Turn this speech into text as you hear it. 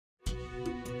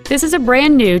This is a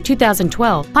brand new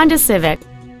 2012 Honda Civic.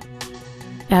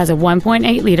 It has a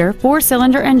 1.8-liter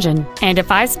four-cylinder engine and a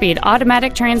 5-speed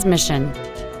automatic transmission.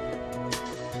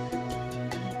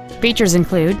 Features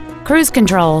include cruise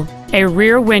control, a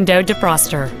rear window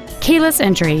defroster, keyless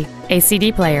entry, a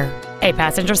CD player, a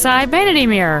passenger side vanity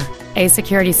mirror, a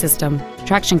security system,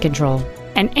 traction control,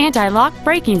 an anti-lock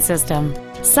braking system,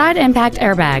 side impact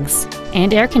airbags,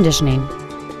 and air conditioning.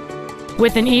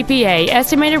 With an EPA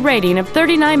estimated rating of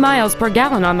 39 miles per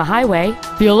gallon on the highway,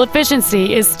 fuel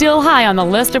efficiency is still high on the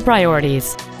list of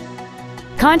priorities.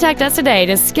 Contact us today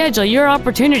to schedule your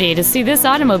opportunity to see this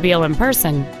automobile in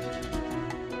person.